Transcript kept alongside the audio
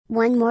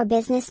One more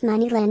business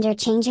moneylender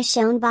change is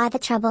shown by the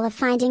trouble of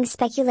finding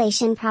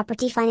speculation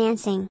property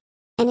financing.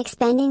 An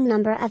expanding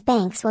number of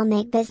banks will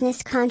make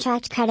business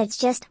contract credits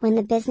just when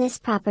the business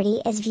property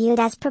is viewed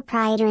as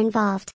proprietor involved.